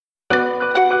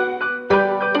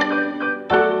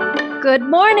Good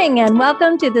morning and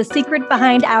welcome to The Secret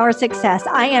Behind Our Success.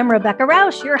 I am Rebecca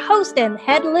Rausch, your host and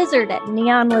head lizard at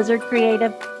Neon Lizard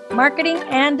Creative Marketing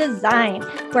and Design,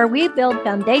 where we build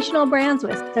foundational brands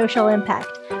with social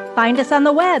impact. Find us on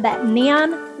the web at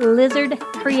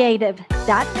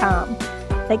neonlizardcreative.com.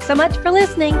 Thanks so much for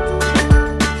listening.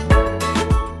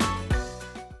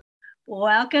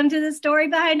 Welcome to the story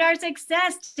behind our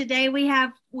success. Today we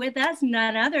have with us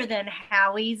none other than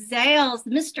Howie Zales,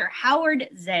 Mr. Howard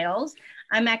Zales.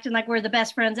 I'm acting like we're the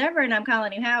best friends ever, and I'm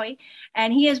calling you Howie.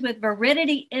 And he is with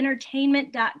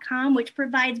ViridityEntertainment.com, which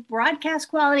provides broadcast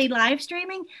quality live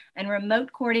streaming and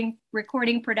remote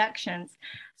recording productions.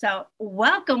 So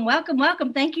welcome.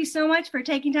 Thank you so much for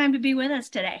taking time to be with us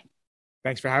today.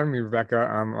 Thanks for having me, Rebecca.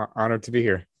 I'm honored to be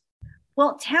here.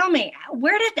 Well, tell me,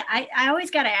 I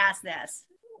always got to ask this.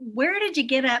 Where did you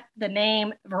get up the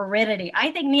name Viridity?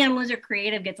 I think Neon Lizard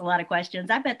Creative gets a lot of questions.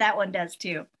 I bet that one does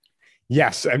too.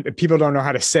 Yes, and people don't know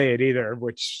how to say it either,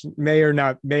 which may or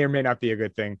may not be a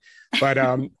good thing. But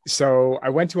so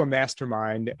I went to a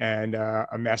mastermind, and a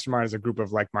mastermind is a group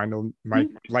of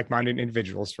like-minded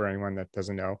individuals, for anyone that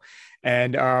doesn't know.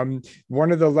 And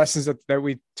one of the lessons that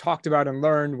we talked about and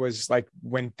learned was, like,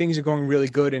 when things are going really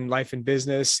good in life and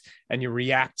business and you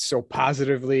react so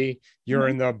positively, you're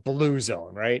in the blue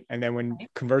zone, right? And then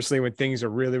conversely, when things are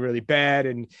really, really bad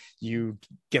and you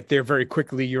get there very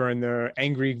quickly, you're in the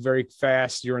angry very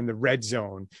fast, you're in the red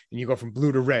zone, and you go from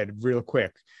blue to red real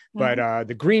quick. But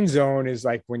the green zone is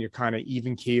like when you're kind of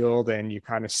even keeled and you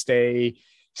kind of stay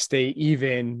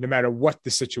even no matter what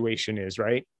the situation is,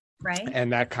 right? Right.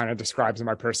 And that kind of describes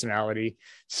my personality.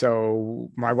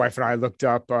 So my wife and I looked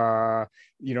up,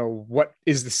 what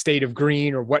is the state of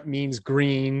green, or what means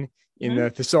green in the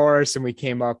thesaurus, and we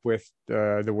came up with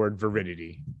the word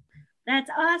viridity. That's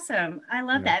awesome. I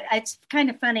love that. It's kind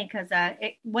of funny because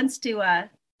it wants to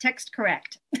text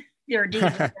correct your D's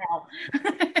as well.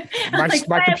 My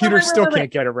computer still can't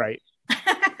get it right.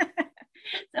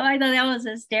 So I thought that was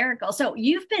hysterical. So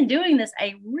you've been doing this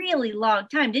a really long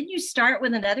time. Didn't you start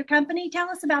with another company? Tell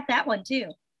us about that one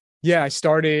too. Yeah, I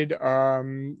started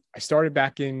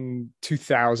back in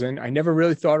 2000. I never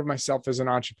really thought of myself as an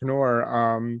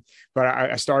entrepreneur, but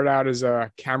I started out as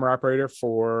a camera operator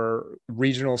for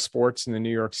regional sports in the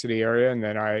New York City area. And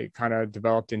then I kind of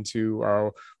developed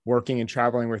into working and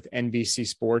traveling with NBC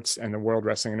Sports and the World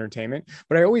Wrestling Entertainment.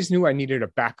 But I always knew I needed a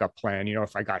backup plan,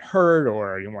 if I got hurt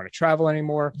or I didn't want to travel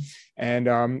anymore. And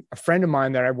a friend of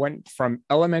mine that I went from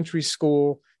elementary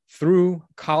school through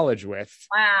college with,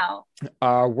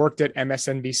 worked at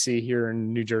MSNBC here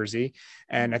in New Jersey.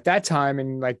 And at that time,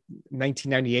 in like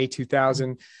 1998,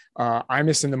 2000,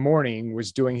 Imus in the Morning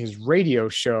was doing his radio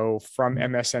show from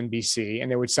MSNBC,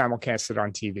 and they would simulcast it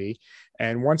on TV.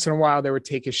 And once in a while, they would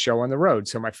take his show on the road.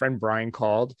 So my friend Brian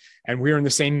called, and we were in the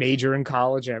same major in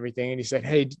college and everything. And he said,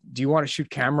 "Hey, do you want to shoot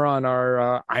camera on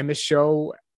our Imus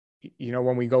show,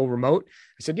 when we go remote?"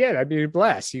 I said, "Yeah, that'd be a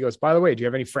blast." He goes, "By the way, do you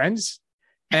have any friends?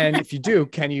 And if you do,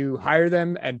 can you hire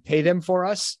them and pay them for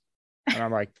us?" And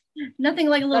I'm like, nothing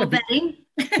like a little betting.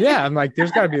 Yeah. I'm like,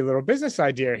 there's got to be a little business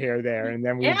idea here, there. And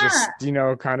then we just,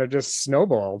 kind of just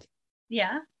snowballed.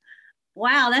 Yeah.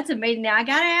 Wow. That's amazing. Now I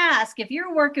got to ask, if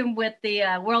you're working with the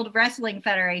World Wrestling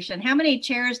Federation, how many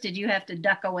chairs did you have to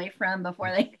duck away from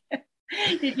before they,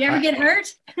 did you ever get hurt?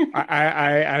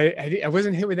 I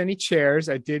wasn't hit with any chairs.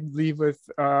 I did leave with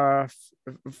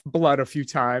blood a few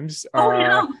times. Oh,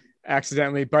 no.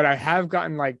 Accidentally, but I have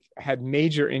had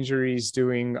major injuries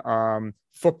doing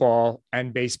football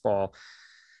and baseball.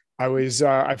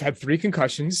 I've had 3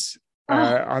 concussions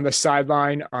on the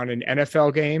sideline on an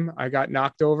NFL game. I got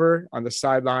knocked over on the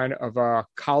sideline of a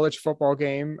college football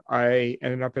game. I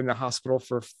ended up in the hospital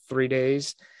for 3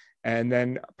 days. And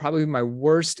then probably my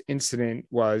worst incident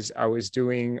was I was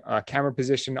doing a camera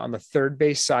position on the third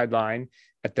base sideline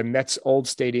at the Mets old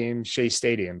stadium, Shea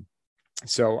Stadium.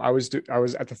 So I was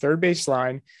at the third base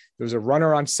line. There was a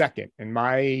runner on second, and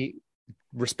my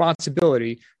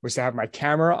responsibility was to have my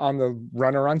camera on the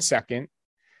runner on second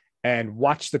and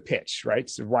watch the pitch, right?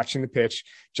 So watching the pitch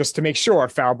just to make sure a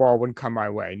foul ball wouldn't come my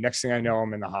way. Next thing I know,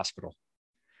 I'm in the hospital.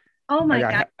 Oh my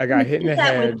God. I got hit in the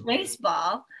head with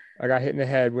baseball. I got hit in the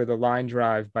head with a line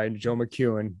drive by Joe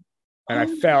McEwen. And I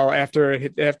fell after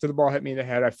the ball hit me in the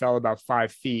head. I fell about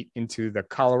 5 feet into the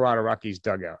Colorado Rockies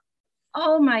dugout.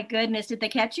 Oh my goodness. Did they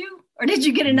catch you, or did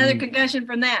you get another concussion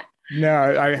from that?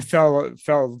 No, I fell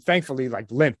thankfully like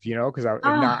limp, because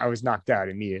I was knocked out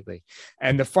immediately.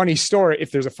 And the funny story, if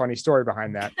there's a funny story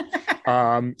behind that,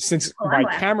 since my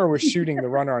camera was shooting the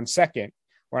runner on second,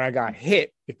 when I got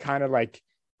hit, it kind of like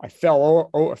I fell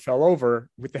over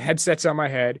with the headsets on my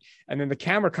head, and then the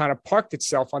camera kind of parked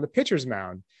itself on the pitcher's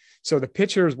mound. So the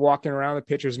pitcher's walking around the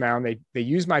pitcher's mound. They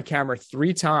use my camera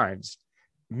 3 times.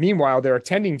 Meanwhile, they're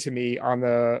attending to me in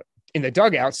the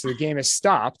dugout. So the game is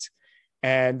stopped.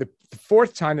 And the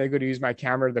 4th time they go to use my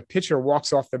camera, the pitcher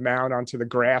walks off the mound onto the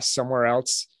grass somewhere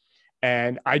else.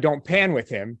 And I don't pan with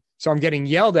him. So I'm getting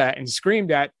yelled at and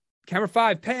screamed at, camera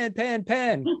 5, pan, pan,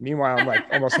 pan. Meanwhile, I'm like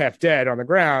almost half dead on the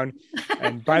ground.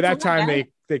 And by that time,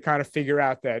 they kind of figure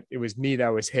out that it was me that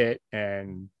was hit.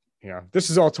 And, this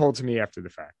is all told to me after the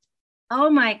fact. Oh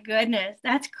my goodness.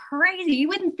 That's crazy. You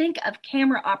wouldn't think of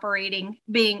camera operating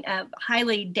being a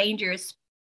highly dangerous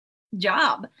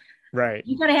job. Right.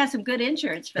 You got to have some good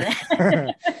insurance for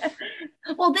that.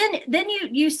 Well, then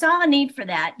you saw a need for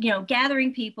that,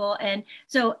 gathering people. And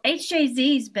so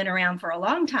HJZ's been around for a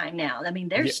long time now. I mean,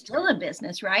 they're still a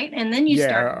business, right? And then you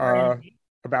start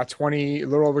about a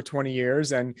little over 20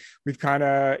 years. And we've kind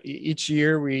of, each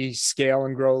year we scale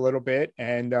and grow a little bit.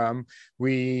 And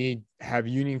we have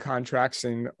union contracts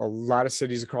in a lot of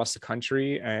cities across the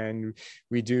country. And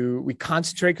we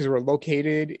concentrate because we're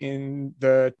located in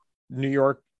the New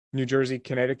York, New Jersey,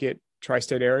 Connecticut,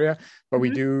 tri-state area, but we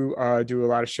do a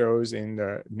lot of shows in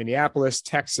the Minneapolis,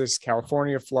 Texas,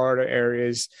 California, Florida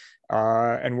areas,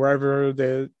 and wherever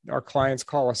our clients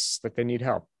call us that they need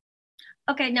help.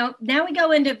 Okay, now we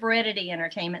go into Viridity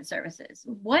Entertainment Services.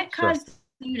 What caused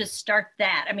you to start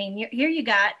that? I mean, here you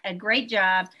got a great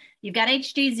job. You've got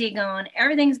HGZ going.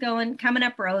 Everything's going, coming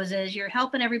up roses. You're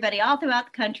helping everybody all throughout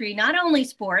the country, not only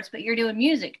sports, but you're doing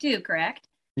music too, correct?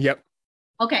 Yep.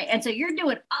 Okay, and so you're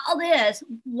doing all this.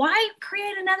 Why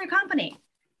create another company?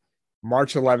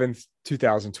 March 11th,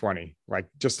 2020, like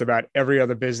just about every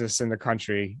other business in the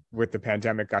country with the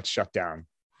pandemic got shut down.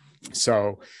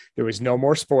 So there was no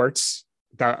more sports.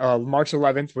 March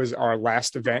 11th was our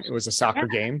last event. It was a soccer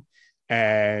game.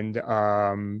 And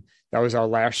that was our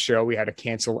last show. We had to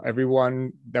cancel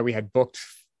everyone that we had booked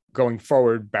going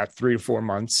forward about 3 to 4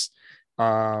 months.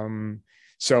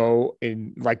 So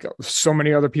in like so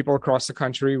many other people across the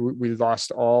country, we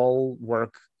lost all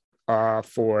work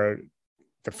for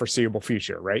the foreseeable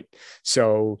future, right?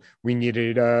 So we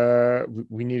needed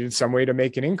some way to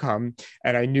make an income.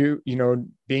 And I knew,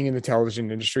 being in the television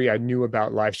industry, I knew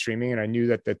about live streaming and I knew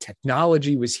that the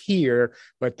technology was here,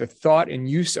 but the thought and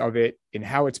use of it and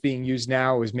how it's being used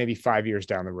now was maybe 5 years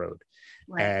down the road.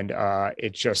 Right. And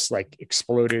it just like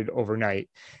exploded overnight.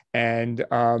 And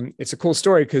it's a cool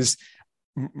story because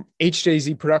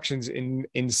HJZ Productions in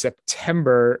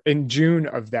June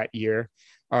of that year,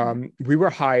 we were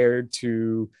hired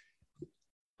to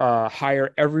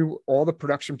hire all the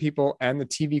production people and the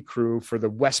TV crew for the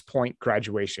West Point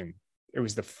graduation. It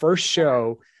was the first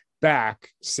show back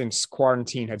since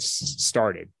quarantine had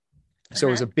started. So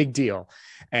it was a big deal.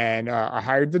 And I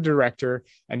hired the director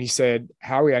and he said,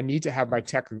 Howie, I need to have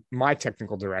my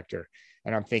technical director.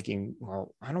 And I'm thinking,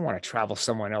 well, I don't want to travel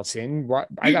someone else in.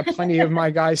 I got plenty of my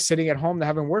guys sitting at home that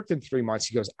haven't worked in 3 months.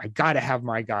 He goes, I got to have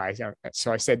my guys.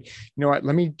 So I said, you know what,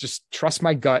 let me just trust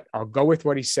my gut. I'll go with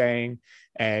what he's saying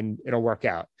and it'll work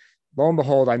out. Lo and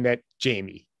behold, I met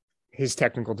Jamie, his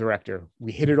technical director.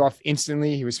 We hit it off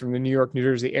instantly. He was from the New York, New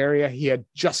Jersey area. He had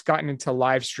just gotten into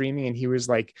live streaming and he was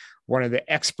like one of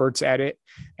the experts at it.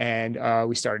 And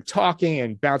we started talking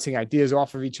and bouncing ideas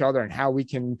off of each other and how we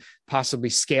can possibly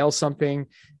scale something.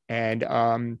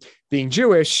 And being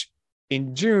Jewish,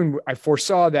 in June, I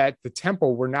foresaw that the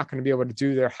temple were not going to be able to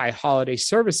do their high holiday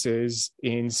services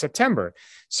in September.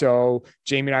 So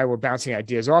Jamie and I were bouncing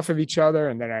ideas off of each other.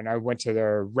 And then I went to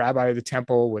the rabbi of the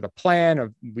temple with a plan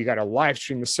of, we got to live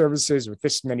stream the services with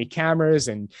this many cameras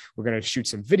and we're going to shoot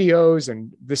some videos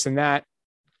and this and that.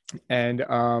 And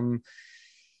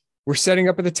we're setting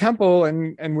up at the temple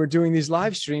and we're doing these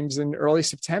live streams in early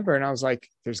September. And I was like,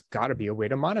 there's got to be a way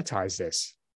to monetize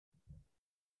this.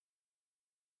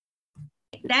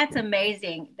 That's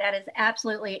amazing. That is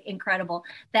absolutely incredible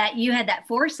that you had that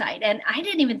foresight. And I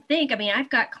didn't even think,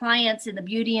 I've got clients in the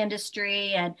beauty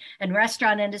industry and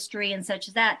restaurant industry and such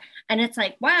as that. And it's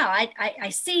like, wow, I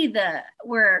see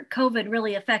where COVID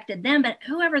really affected them, but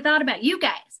whoever thought about you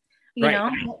guys?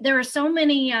 There are so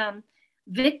many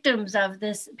victims of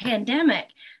this pandemic.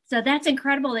 So that's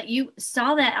incredible that you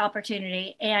saw that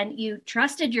opportunity and you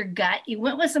trusted your gut. You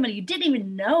went with somebody you didn't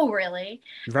even know really.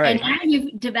 Right. And now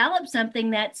you've developed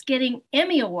something that's getting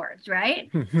Emmy awards, right?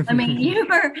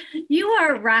 You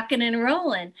are rocking and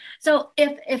rolling. So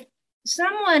if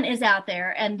someone is out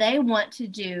there and they want to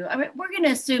do, we're going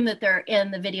to assume that they're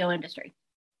in the video industry.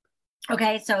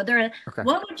 Okay. So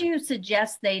what would you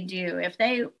suggest they do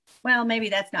well, maybe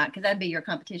that's not, because that'd be your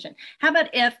competition. How about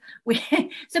if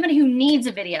somebody who needs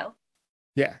a video?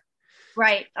 Yeah.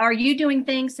 Right. Are you doing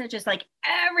things such as like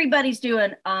everybody's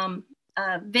doing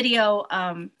video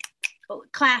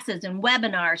classes and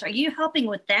webinars. Are you helping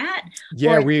with that?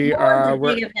 Yeah, or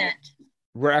we're big event?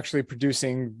 We're actually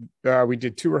producing. We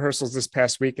did 2 rehearsals this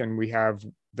past week, and we have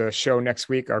the show next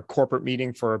week. Our corporate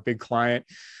meeting for a big client.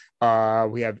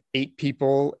 We have 8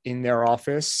 people in their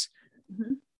office.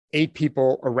 Mm-hmm. 8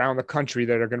 people around the country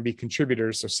that are going to be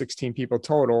contributors. So 16 people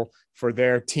total for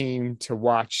their team to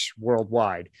watch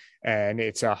worldwide. And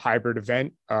it's a hybrid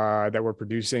event that we're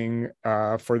producing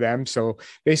for them. So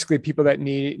basically people that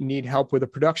need help with a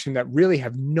production that really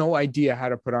have no idea how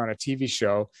to put on a TV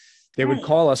show, they would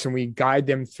call us and we guide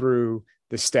them through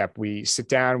the step. We sit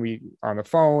down, we on the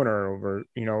phone or over,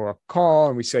 a call,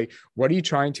 and we say, what are you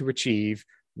trying to achieve?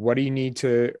 What do you need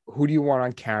to, who do you want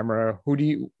on camera?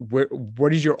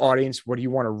 what is your audience? What do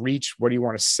you want to reach? What do you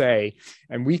want to say?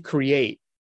 And we create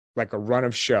like a run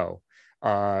of show,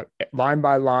 line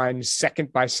by line,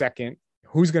 second by second.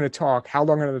 Who's going to talk? How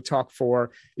long are they going to talk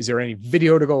for? Is there any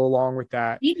video to go along with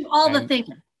that? You do all the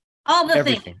thinking,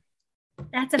 everything.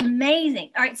 That's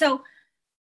amazing. All right. So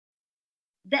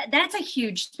that's a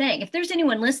huge thing. If there's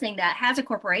anyone listening that has a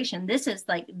corporation, this is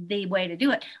like the way to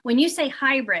do it. When you say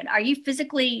hybrid, are you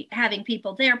physically having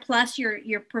people there plus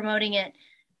you're promoting it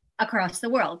across the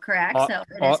world, correct?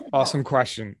 Awesome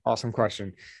question.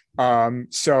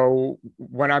 So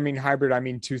when I mean hybrid, I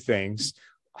mean 2 things.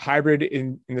 Hybrid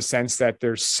in the sense that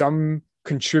there's some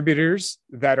contributors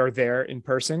that are there in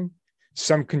person,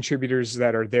 some contributors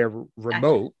that are there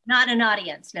remote. Gotcha. Not an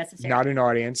audience necessarily. Not an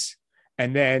audience.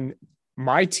 And then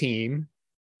my team,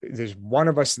 there's 1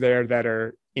 of us there that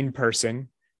are in person,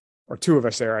 or 2 of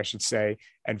us there, I should say,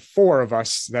 and 4 of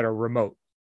us that are remote.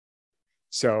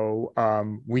 So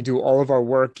we do all of our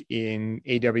work in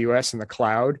AWS in the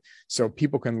cloud, so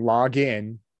people can log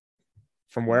in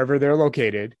from wherever they're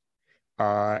located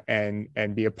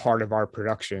and be a part of our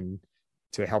production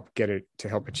to help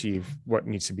achieve what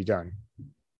needs to be done.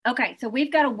 Okay, so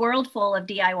we've got a world full of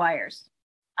DIYers.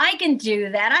 I can do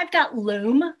that. I've got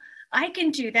Loom. I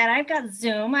can do that. I've got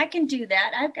Zoom. I can do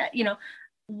that. I've got,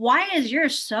 why is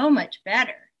yours so much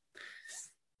better?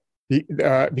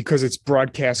 Because it's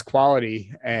broadcast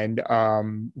quality, and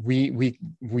we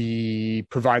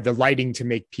provide the lighting to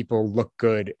make people look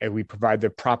good, and we provide the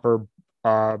proper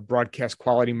broadcast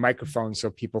quality microphones so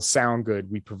people sound good.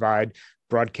 We provide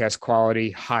broadcast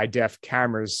quality high def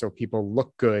cameras so people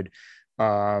look good.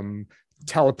 Remote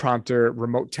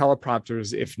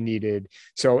teleprompters if needed.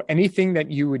 So anything that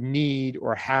you would need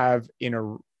or have in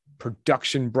a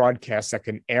production broadcast that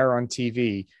can air on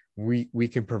TV, we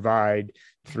can provide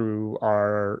through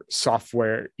our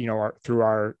software, through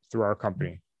our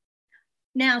company.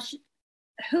 Now,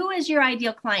 who is your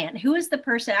ideal client? Who is the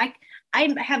person?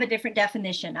 I have a different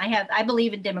definition. I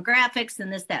believe in demographics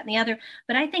and this, that, and the other,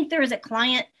 but I think there is a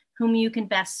client whom you can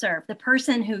best serve, the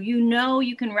person who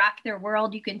you can rock their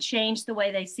world, you can change the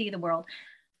way they see the world.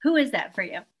 Who is that for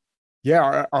you?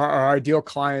 Yeah, our ideal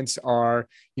clients are,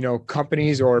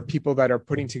 companies or people that are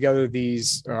putting together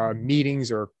these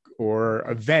meetings or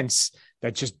events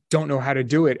that just don't know how to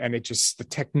do it. And the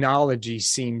technology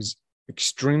seems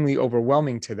extremely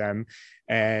overwhelming to them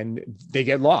and they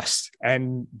get lost.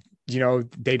 And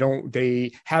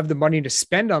they have the money to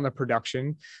spend on the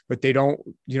production, but they don't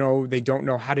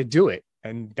know how to do it.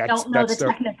 And that's the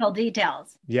technical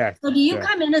details. Yeah. So do you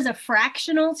come in as a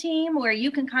fractional team where you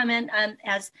can come in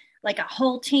as like a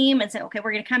whole team and say, okay,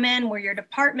 we're going to come in, we're your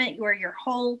department, we're your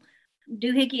whole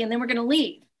doohickey, and then we're going to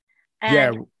leave?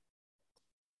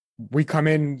 We come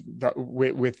in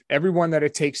with everyone that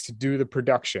it takes to do the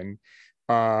production.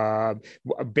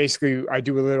 Basically, I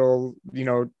do a little,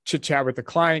 chit chat with the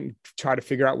client, try to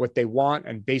figure out what they want.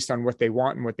 And based on what they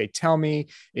want and what they tell me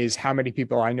is how many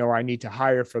people I know I need to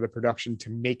hire for the production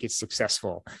to make it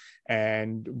successful.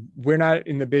 And we're not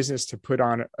in the business to put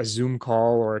on a Zoom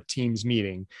call or a Teams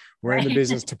meeting. We're in the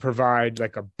business to provide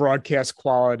like a broadcast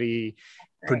quality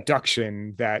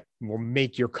production that will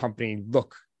make your company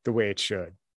look the way it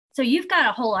should. So you've got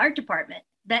a whole art department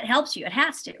that helps you. It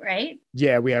has to, right?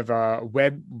 Yeah, we have a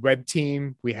web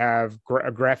team. We have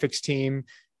a graphics team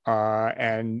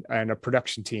and a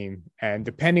production team. And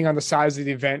depending on the size of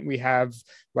the event, we have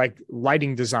like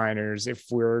lighting designers. If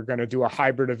we're going to do a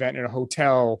hybrid event in a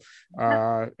hotel,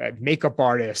 makeup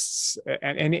artists,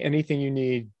 and anything you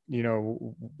need,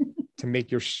 to make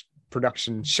your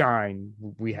production shine,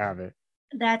 we have it.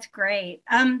 That's great.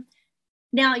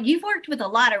 Now you've worked with a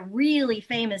lot of really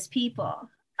famous people.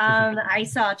 I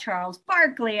saw Charles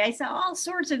Barkley. I saw all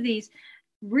sorts of these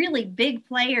really big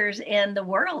players in the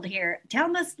world here.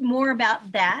 Tell us more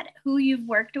about that, who you've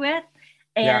worked with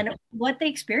and what the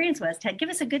experience was. Ted, give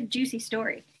us a good juicy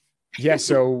story. Yeah.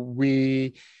 So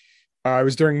It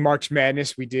was during March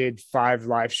Madness. We did 5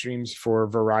 live streams for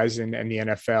Verizon and the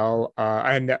NFL,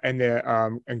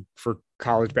 and for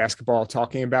college basketball,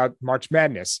 talking about March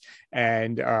Madness.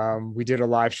 And we did a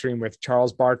live stream with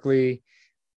Charles Barkley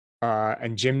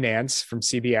and Jim Nance from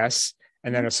CBS,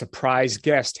 and then a surprise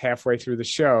guest halfway through the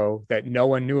show that no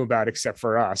one knew about except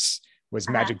for us was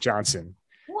Magic Johnson.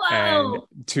 Whoa.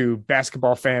 And to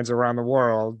basketball fans around the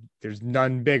world, there's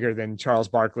none bigger than Charles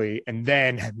Barkley and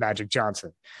then Magic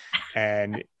Johnson.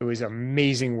 And it was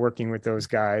amazing working with those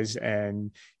guys.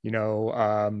 And,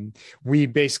 we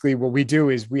basically, what we do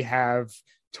is we have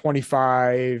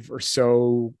 25 or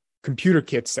so computer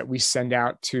kits that we send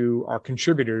out to our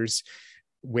contributors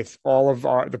with all of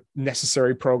the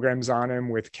necessary programs on them,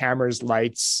 with cameras,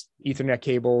 lights, Ethernet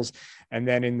cables. And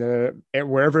then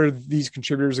wherever these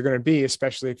contributors are going to be,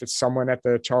 especially if it's someone at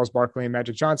the Charles Barkley and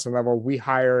Magic Johnson level, we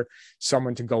hire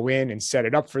someone to go in and set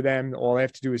it up for them. All they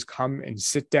have to do is come and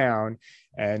sit down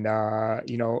and,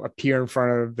 appear in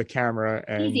front of the camera,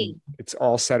 and it's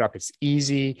all set up. It's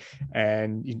easy,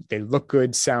 and they look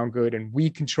good, sound good, and we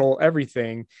control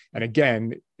everything. And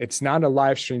again, it's not a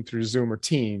live stream through Zoom or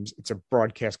Teams. It's a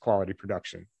broadcast quality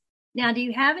production. Now, do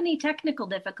you have any technical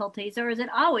difficulties, or is it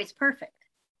always perfect?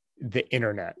 The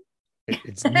internet.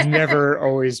 It's never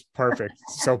always perfect.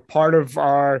 So part of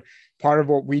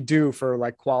what we do for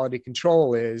like quality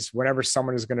control is whenever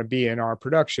someone is going to be in our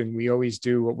production, we always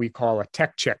do what we call a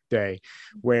tech check day,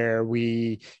 where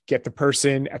we get the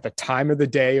person at the time of the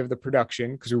day of the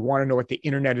production, because we want to know what the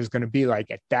internet is going to be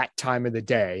like at that time of the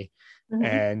day. Mm-hmm.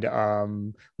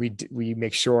 And we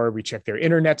make sure we check their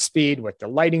internet speed, what the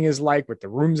lighting is like, what the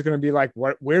room's going to be like,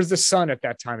 where's the sun at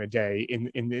that time of day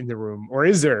in the room, or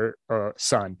is there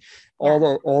sun?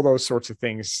 All those sorts of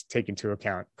things take into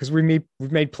account, because we've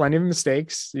made plenty of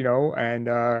mistakes, and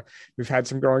we've had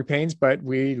some growing pains, but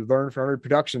we learn from every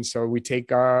production. So we take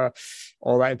all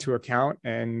that into account,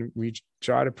 and we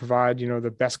try to provide,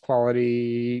 the best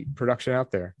quality production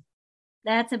out there.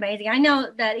 That's amazing. I know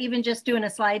that even just doing a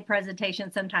slide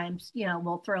presentation sometimes,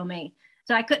 will throw me.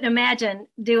 So I couldn't imagine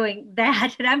doing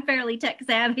that. And I'm fairly tech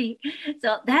savvy.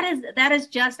 So that is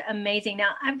just amazing.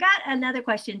 Now, I've got another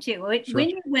question too.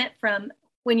 Sure.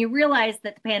 When you realized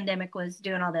that the pandemic was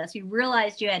doing all this, you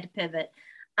realized you had to pivot.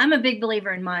 I'm a big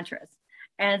believer in mantras.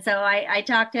 And so I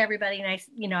talk to everybody,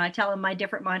 and I tell them my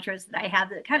different mantras that I have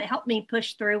that kind of help me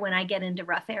push through when I get into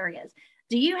rough areas.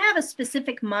 Do you have a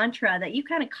specific mantra that you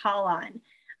kind of call on,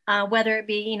 whether it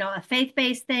be, a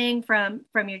faith-based thing from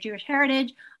your Jewish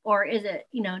heritage, or is it,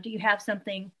 do you have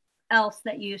something else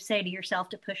that you say to yourself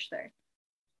to push through?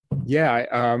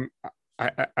 Yeah,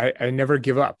 I never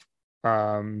give up.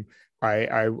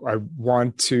 I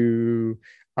want to,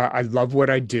 I love what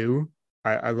I do.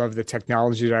 I love the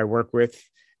technology that I work with,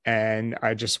 and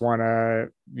I just want to,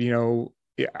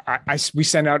 we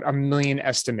send out 1 million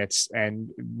estimates and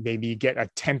maybe get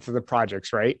 1/10 of the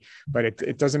projects, right? But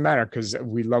it doesn't matter, because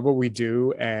we love what we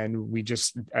do, and we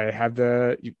just have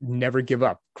the never give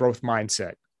up growth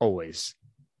mindset always.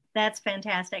 That's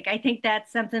fantastic. I think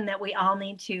that's something that we all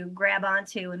need to grab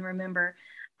onto and remember.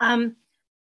 Do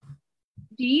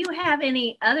you have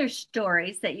any other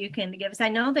stories that you can give us? I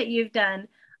know that you've done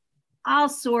all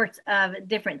sorts of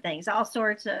different things, all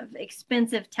sorts of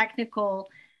expensive technical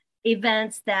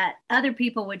events that other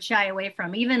people would shy away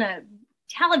from. Even a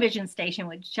television station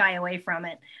would shy away from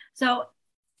it. So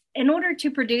in order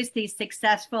to produce these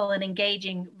successful and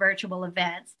engaging virtual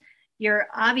events, you're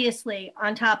obviously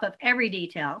on top of every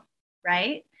detail,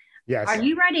 right? Yes. Are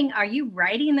you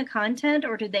writing the content,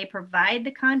 or do they provide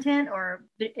the content? Or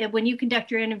when you conduct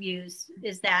your interviews,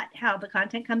 is that how the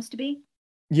content comes to be?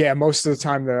 Yeah, most of the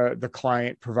time the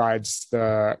client provides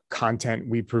the content.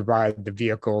 We provide the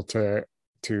vehicle to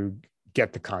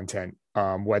get the content,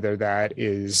 whether that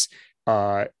is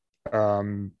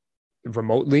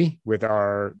remotely with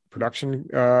our production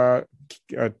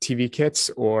TV kits,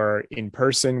 or in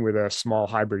person with a small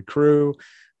hybrid crew.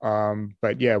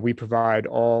 But yeah, we provide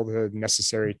all the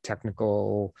necessary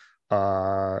technical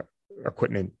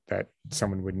equipment that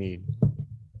someone would need.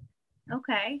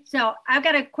 Okay, so I've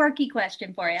got a quirky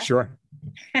question for you. Sure.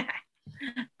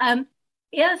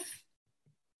 If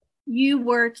you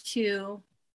were to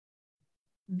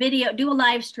do a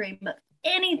live stream of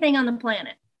anything on the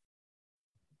planet,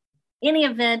 any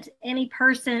event, any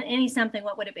person, any something,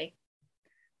 what would it be?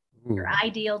 Ooh. Your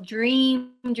ideal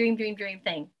dream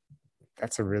thing.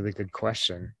 That's a really good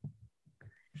question.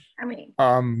 I mean,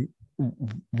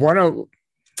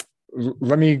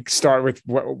 let me start with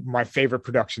what my favorite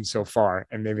production so far,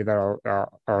 and maybe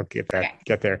I'll get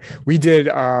there. We did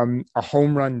a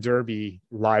home run derby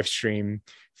live stream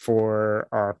for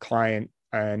our client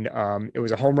And it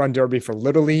was a home run derby for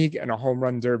Little League and a home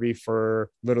run derby for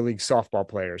Little League softball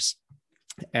players.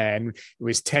 And it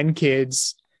was 10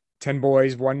 kids, 10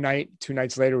 boys one night. 2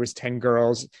 nights later was 10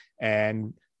 girls,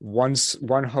 and one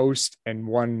host and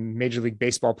one Major League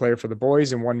Baseball player for the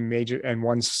boys, and one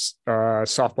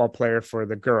softball player for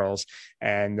the girls.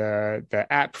 And the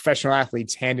professional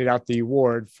athletes handed out the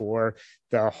award for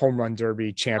the home run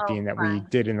derby champion that we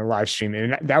did in the live stream.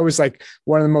 And that was like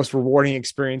one of the most rewarding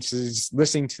experiences,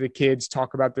 listening to the kids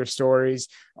talk about their stories,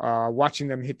 watching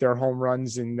them hit their home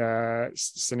runs in the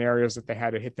scenarios that they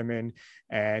had to hit them in,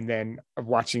 and then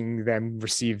watching them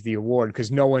receive the award,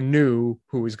 because no one knew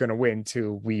who was going to win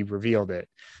till we revealed it.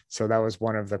 So that was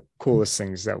one of the coolest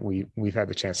things that we've had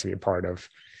the chance to be a part of.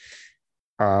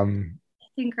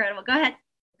 It's incredible. Go ahead.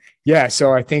 Yeah.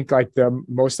 So I think like the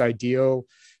most ideal,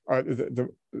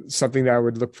 something that I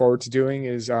would look forward to doing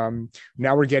is now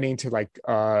we're getting to like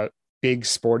big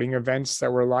sporting events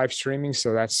that we're live streaming.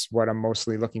 So that's what I'm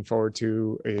mostly looking forward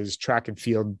to, is track and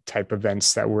field type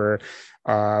events that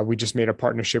we just made a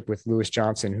partnership with Lewis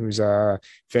Johnson, who's a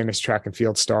famous track and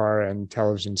field star and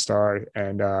television star.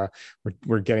 And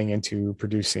we're getting into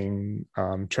producing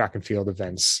track and field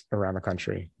events around the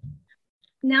country.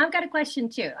 Now I've got a question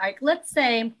too. Like, let's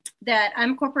say that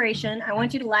I'm a corporation. I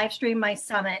want you to live stream my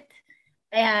summit,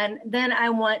 and then I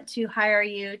want to hire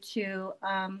you to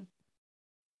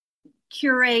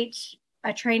curate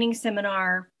a training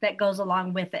seminar that goes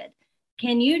along with it.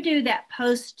 Can you do that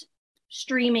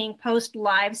post-streaming,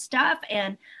 post-live stuff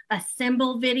and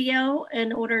assemble video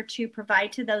in order to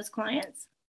provide to those clients?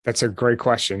 That's a great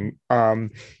question.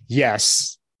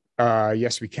 Yes,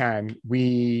 we can.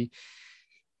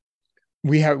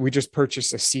 We just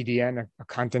purchased a CDN, a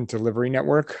content delivery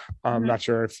network. I'm not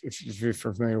sure if you're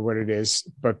familiar with what it is,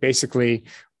 but basically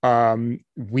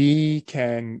we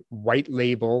can white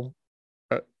label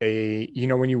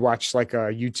when you watch like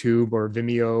a YouTube or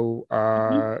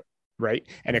Vimeo, right?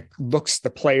 And it looks,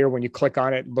 the player, when you click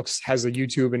on it, has a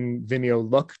YouTube and Vimeo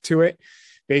look to it.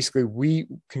 Basically, we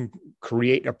can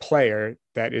create a player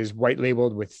that is white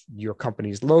labeled with your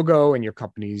company's logo and your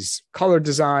company's color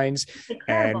designs.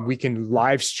 Incredible. And we can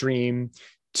live stream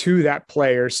to that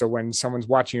player. So when someone's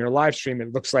watching your live stream,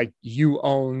 it looks like you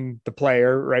own the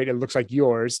player, right? It looks like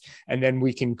yours. And then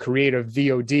we can create a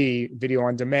VOD, video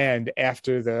on demand,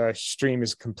 after the stream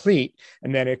is complete.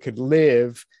 And then it could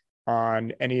live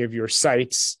on any of your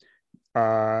sites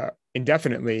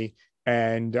indefinitely.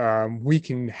 And we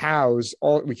can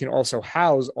also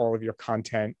house all of your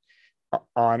content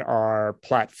on our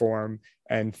platform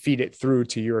and feed it through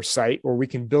to your site, or we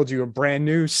can build you a brand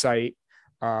new site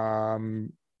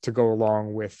to go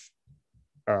along with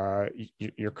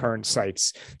your current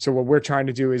sites. So what we're trying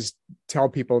to do is tell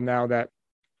people now that,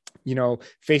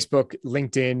 Facebook,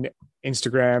 LinkedIn,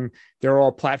 Instagram, they're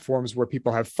all platforms where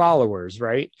people have followers,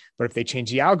 right? But if they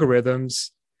change the algorithms,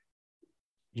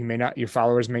 your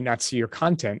followers may not see your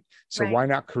content. So why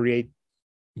not create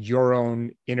your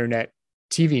own internet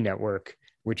TV network,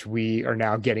 which we are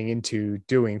now getting into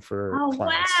doing for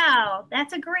clients. Wow.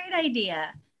 That's a great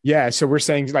idea. Yeah. So we're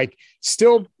saying like,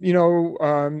 still,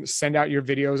 send out your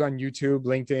videos on YouTube,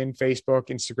 LinkedIn, Facebook,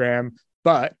 Instagram,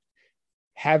 but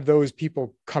have those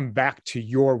people come back to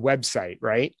your website,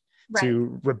 right?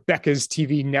 To Rebecca's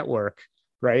TV network,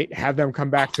 right? Have them come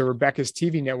back to Rebecca's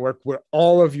TV network where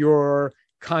all of your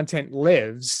content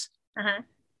lives.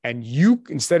 And you,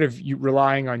 instead of you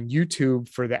relying on YouTube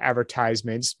for the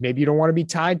advertisements, maybe you don't want to be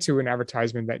tied to an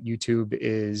advertisement that YouTube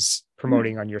is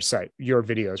promoting on your site, your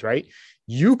videos, right?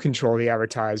 You control the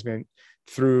advertisement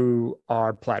through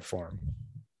our platform.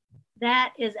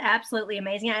 That is absolutely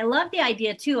amazing. I love the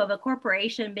idea too of a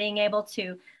corporation being able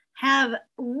to have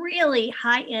really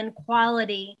high-end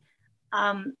quality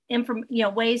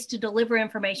ways to deliver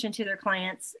information to their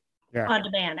clients on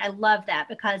demand. I love that,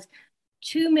 because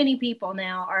too many people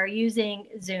now are using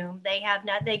Zoom.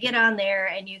 They get on there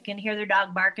and you can hear their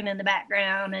dog barking in the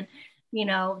background, and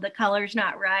the color's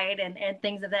not right, and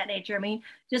things of that nature. I mean,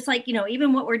 just like,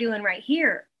 even what we're doing right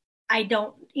here, I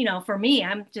don't, for me,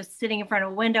 I'm just sitting in front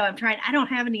of a window. I don't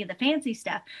have any of the fancy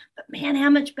stuff, but man, how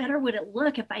much better would it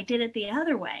look if I did it the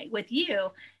other way with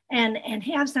you and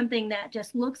have something that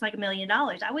just looks like $1 million.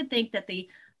 I would think that the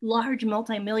large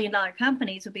multi-million-dollar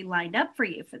companies would be lined up for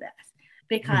you for this,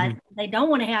 because they don't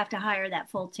want to have to hire that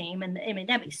full team. And I mean,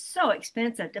 that'd be so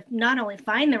expensive to not only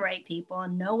find the right people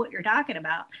and know what you're talking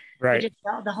about, but just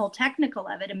the whole technical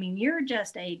of it. I mean, you're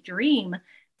just a dream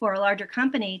for a larger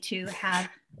company to have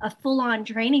a full-on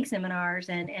training seminars.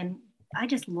 And I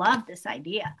just love this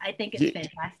idea. I think it's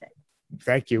fantastic.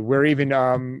 Thank you. We're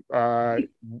even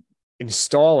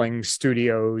installing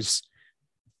studios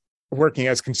working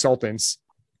as consultants,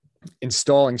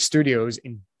 installing studios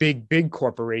in big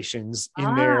corporations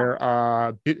in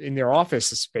their office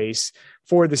space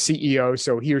for the CEO,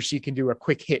 so he or she can do a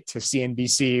quick hit to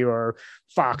CNBC or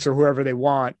Fox or whoever they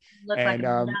want. Look and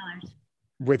like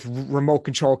with remote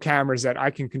control cameras that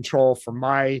I can control from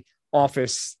my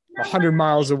office 100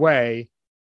 miles away,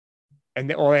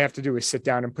 and all they have to do is sit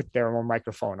down and put their own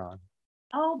microphone on.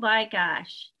 Oh my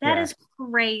gosh, that is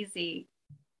crazy.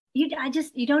 You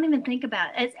don't even think about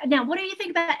it. Now, what do you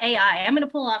think about AI? I'm going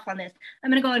to pull off on this. I'm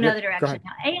going to go another direction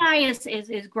now. AI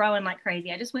is growing like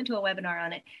crazy. I just went to a webinar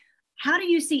on it. How do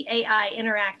you see AI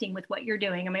interacting with what you're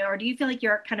doing? I mean, or do you feel like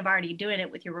you're kind of already doing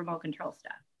it with your remote control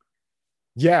stuff?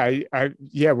 Yeah,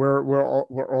 we're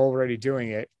already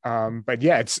doing it. But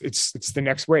yeah, it's the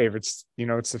next wave. It's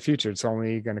the future. It's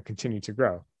only going to continue to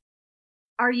grow.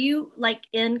 Are you like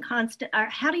in constant, or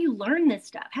how do you learn this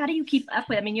stuff? How do you keep up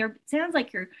with it? I mean, it sounds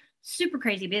like you're super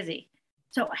crazy busy.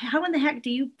 So how in the heck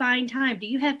do you find time? Do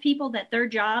you have people that their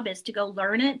job is to go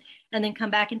learn it and then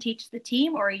come back and teach the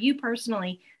team? Or are you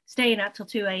personally staying up till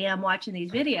 2 a.m. watching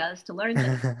these videos to learn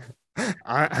this?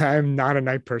 I'm not a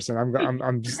night person.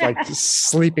 I'm just like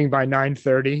sleeping by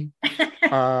 9:30.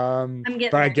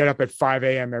 But I get up at 5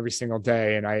 a.m. every single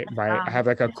day, and I have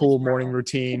like a cool morning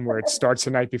routine where it starts the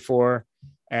night before.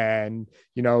 And,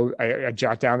 I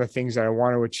jot down the things that I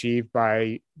want to achieve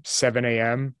by 7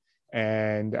 a.m.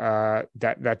 And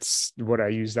that's what I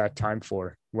use that time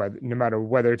for, no matter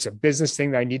whether it's a business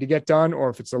thing that I need to get done, or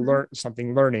if it's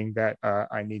something learning that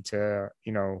I need to,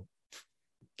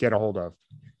 get a hold of.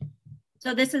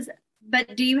 So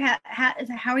but do you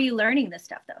how are you learning this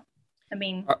stuff though? I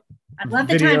mean, I'd love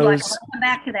the time block. I'll come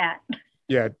back to that.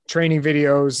 Yeah, training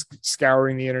videos,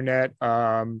 scouring the internet.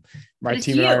 My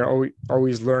team and I are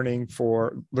always looking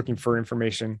for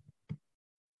information.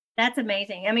 That's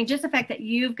amazing. I mean, just the fact that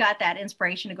you've got that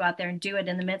inspiration to go out there and do it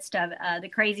in the midst of the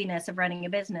craziness of running a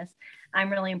business, I'm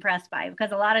really impressed by,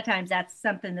 because a lot of times that's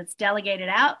something that's delegated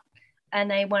out and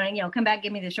they want to, come back,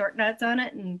 give me the short notes on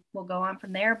it, and we'll go on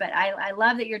from there. But I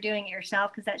love that you're doing it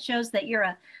yourself, because that shows that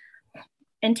you're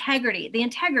the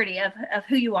integrity of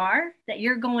who you are, that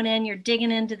you're going in, you're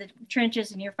digging into the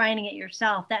trenches and you're finding it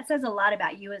yourself. That says a lot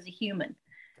about you as a human.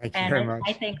 Thank you very much.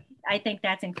 I think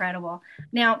that's incredible.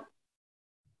 Now,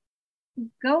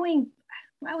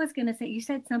 I was going to say, you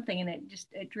said something and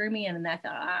it drew me in, and I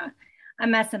thought,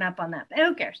 I'm messing up on that, but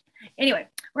who cares? Anyway,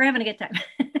 we're having a good time.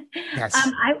 Yes.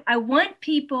 I want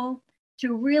people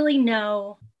to really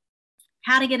know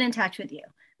how to get in touch with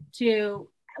you,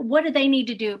 what do they need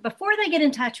to do before they get in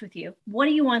touch with you? What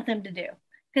do you want them to do?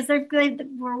 Because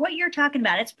for what you're talking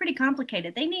about, it's pretty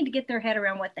complicated. They need to get their head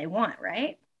around what they want,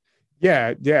 right?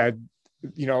 Yeah.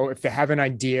 If they have an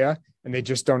idea and they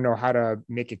just don't know how to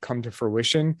make it come to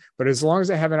fruition, but as long as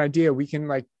they have an idea, we can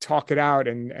like talk it out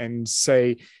and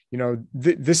say,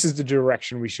 this is the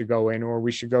direction we should go in, or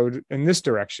we should go in this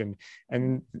direction.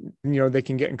 And, they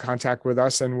can get in contact with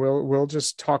us, and we'll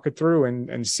just talk it through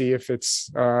and see if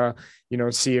it's,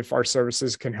 see if our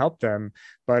services can help them.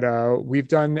 But we've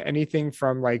done anything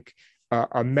from like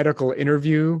a medical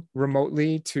interview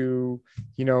remotely to,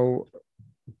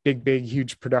 big,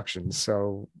 huge productions.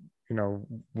 So,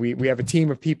 we have a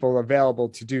team of people available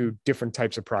to do different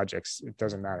types of projects. It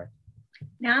doesn't matter.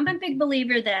 Now, I'm a big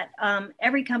believer that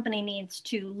every company needs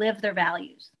to live their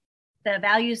values, the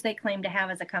values they claim to have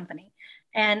as a company.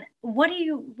 And what do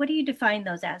you define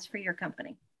those as for your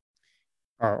company?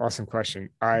 Oh, awesome question.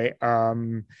 I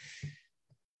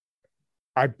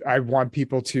want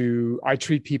people I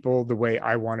treat people the way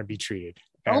I want to be treated.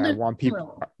 And I want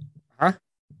people,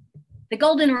 the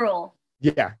golden rule.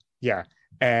 Yeah.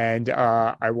 And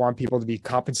I want people to be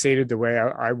compensated the way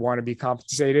I want to be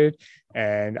compensated.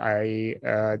 And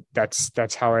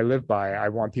that's how I live by. I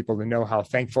want people to know how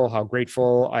thankful, how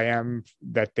grateful I am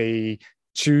that they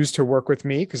choose to work with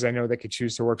me, because I know they could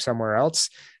choose to work somewhere else.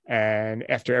 And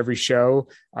after every show,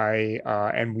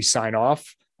 and we sign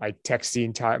off, I text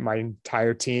my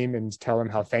entire team and tell them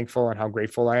how thankful and how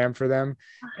grateful I am for them,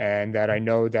 and that I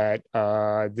know that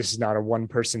this is not a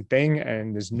one-person thing,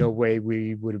 and there's no way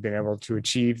we would have been able to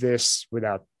achieve this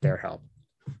without their help.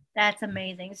 That's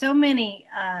amazing. So many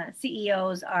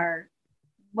CEOs are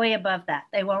way above that.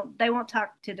 They won't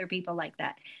talk to their people like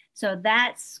that. So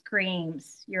that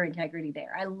screams your integrity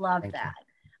there. I love that.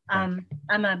 I'm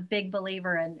a big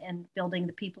believer in building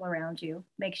the people around you.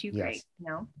 Makes you great,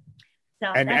 So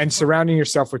and surrounding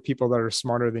yourself with people that are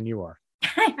smarter than you are.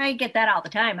 I get that all the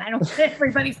time. I don't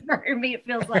everybody's smarter than me, it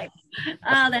feels like.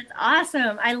 Oh, that's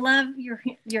awesome. I love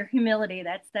your humility.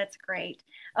 That's great.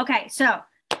 Okay, so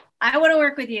I want to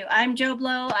work with you. I'm Joe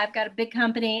Blow. I've got a big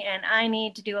company and I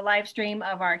need to do a live stream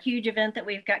of our huge event that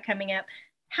we've got coming up.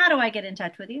 How do I get in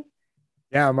touch with you?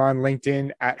 Yeah, I'm on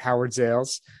LinkedIn at Howard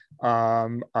Zales.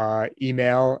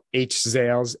 Email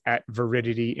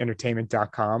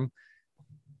hzales@viridityentertainment.com.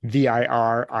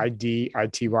 VIRIDITY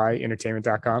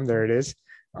entertainment.com. There it is.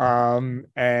 And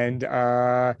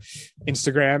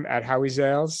Instagram at Howie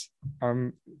Zales.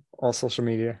 All social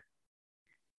media.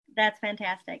 That's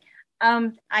fantastic.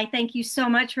 I thank you so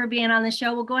much for being on the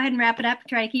show. We'll go ahead and wrap it up and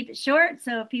try to keep it short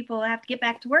so people have to get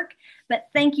back to work. But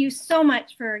thank you so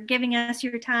much for giving us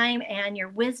your time and your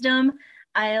wisdom.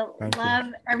 I love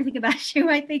everything about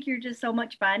you. I think you're just so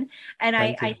much fun. And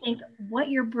I think what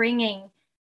you're bringing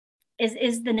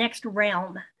is the next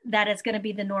realm that is going to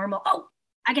be the normal. Oh,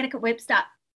 I got to wait, stop.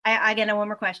 I got one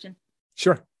more question.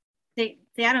 Sure. See,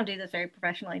 I don't do this very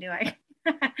professionally, do I?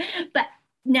 But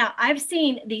now I've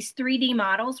seen these 3D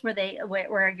models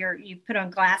where you put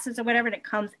on glasses or whatever and it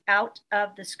comes out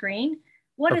of the screen.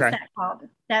 What is that called?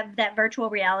 That virtual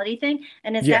reality thing?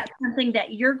 And is that something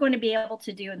that you're going to be able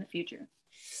to do in the future?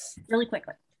 Really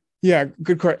quickly. Yeah,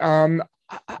 good question.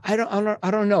 I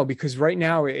don't know, because right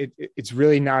now it's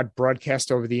really not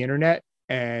broadcast over the internet,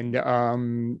 and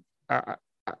I'm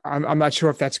not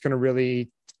sure if that's going to really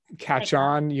catch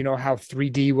on. You know how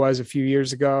 3D was a few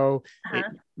years ago. It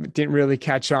didn't really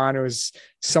catch on. It was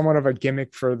somewhat of a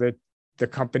gimmick for the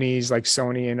companies like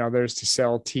Sony and others to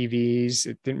sell TVs.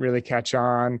 It didn't really catch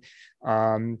on.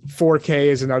 4K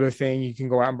is another thing. You can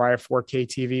go out and buy a 4K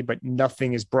TV, but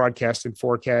nothing is broadcast in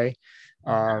 4K.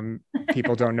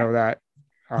 People don't know that.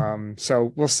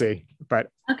 So we'll see.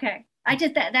 But okay,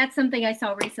 that's something I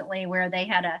saw recently where they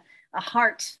had a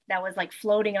heart that was like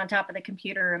floating on top of the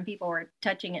computer and people were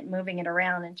touching it, moving it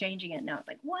around and changing it. And I was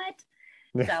like, what?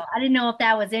 So I didn't know if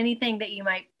that was anything that you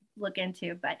might look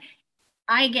into, but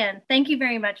again, thank you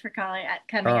very much for coming.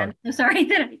 I'm so sorry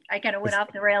that I kind of went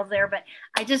off the rails there, but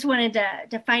I just wanted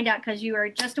to find out, because you are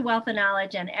just a wealth of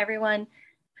knowledge, and everyone,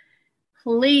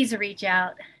 please reach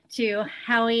out to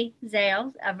Howie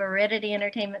Zales of Viridity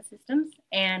Entertainment Systems,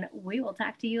 and we will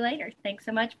talk to you later. Thanks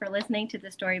so much for listening to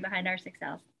the story behind our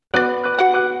success.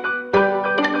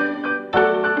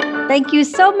 Thank you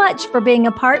so much for being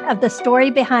a part of the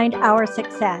story behind our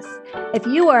success. If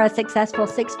you are a successful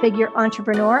six-figure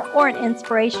entrepreneur or an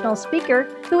inspirational speaker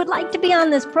who would like to be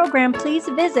on this program, please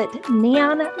visit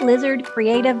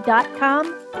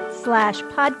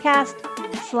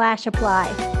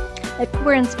neonlizardcreative.com/podcast/apply. If you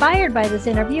were inspired by this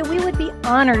interview, we would be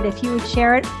honored if you would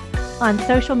share it on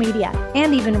social media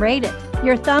and even rate it.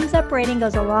 Your thumbs up rating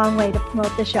goes a long way to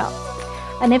promote the show.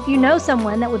 And if you know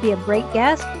someone that would be a great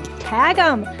guest, tag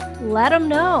them. Let them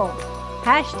know.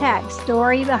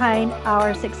 #story behind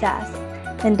our success.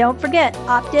 And don't forget,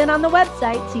 opt in on the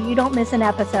website so you don't miss an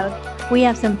episode. We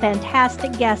have some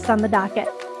fantastic guests on the docket.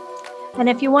 And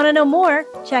if you want to know more,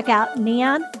 check out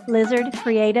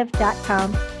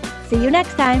neonlizardcreative.com. See you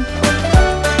next time.